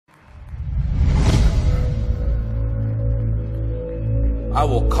I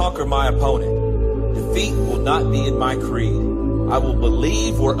will conquer my opponent. Defeat will not be in my creed. I will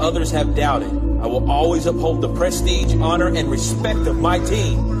believe where others have doubted. I will always uphold the prestige, honor, and respect of my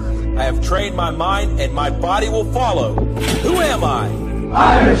team. I have trained my mind and my body will follow. Who am I?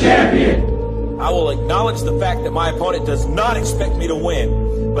 I'm a champion. I will acknowledge the fact that my opponent does not expect me to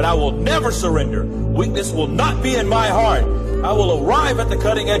win, but I will never surrender. Weakness will not be in my heart. I will arrive at the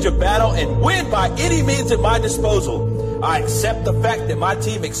cutting edge of battle and win by any means at my disposal. I accept the fact that my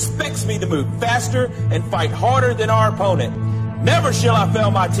team expects me to move faster and fight harder than our opponent. Never shall I fail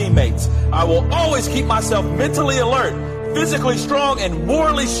my teammates. I will always keep myself mentally alert, physically strong, and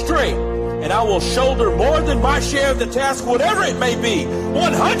morally straight. And I will shoulder more than my share of the task, whatever it may be,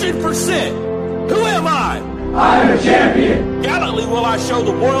 100%. Who am I? I'm a champion. Gallantly will I show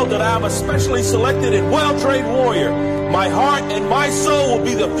the world that I am a specially selected and well-trained warrior. My heart and my soul will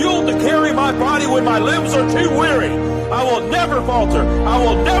be the fuel to carry my body when my limbs are too weary. I will never falter. I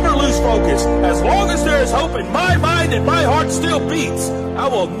will never lose focus. As long as there is hope in my mind and my heart still beats, I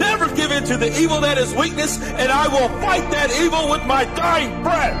will never give in to the evil that is weakness, and I will fight that evil with my dying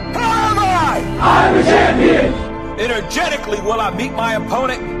breath. Who am I? I'm a champion. Energetically will I meet my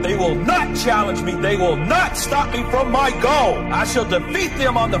opponent. They will not challenge me. They will not stop me from my goal. I shall defeat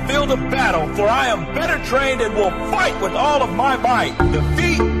them on the field of battle, for I am better trained and will fight with all of my might.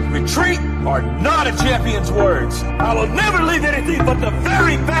 Defeat, retreat are not a champion's words. I will never leave anything but the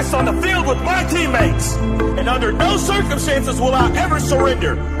very best on the field with my teammates. And under no circumstances will I ever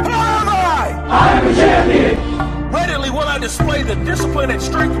surrender. Who am I? I'm a champion. Readily will I display the discipline and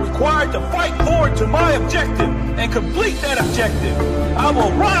strength required to fight forward to my objective and complete that objective. I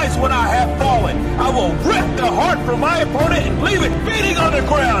will rise when I have fallen. I will rip the heart from my opponent and leave it beating on the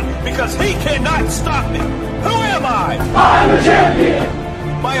ground because he cannot stop me. Who am I? I'm a champion.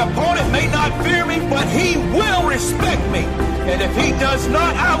 My opponent may not fear me, but he will respect me. And if he does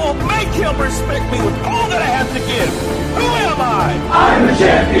not, I will make him respect me with all that I have to give. Who am I? I'm a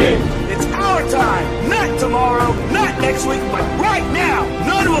champion. It's our time, not tomorrow, not next week, but right now.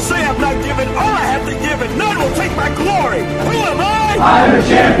 None will say I've not given all I have to give, and none will take my glory. Who am I? I'm a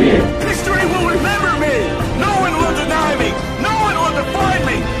champion. History will remember me. No one will deny me. No one will define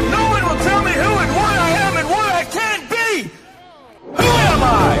me. No one will tell me who and what I am and what I can be. Who am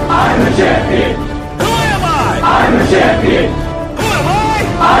I? I'm a champion. Who am I? I'm a champion. Who am I?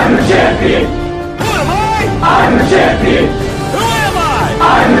 I'm a champion. Who am I? I'm a champion. Who am I?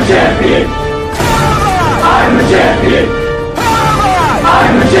 I'm a champion.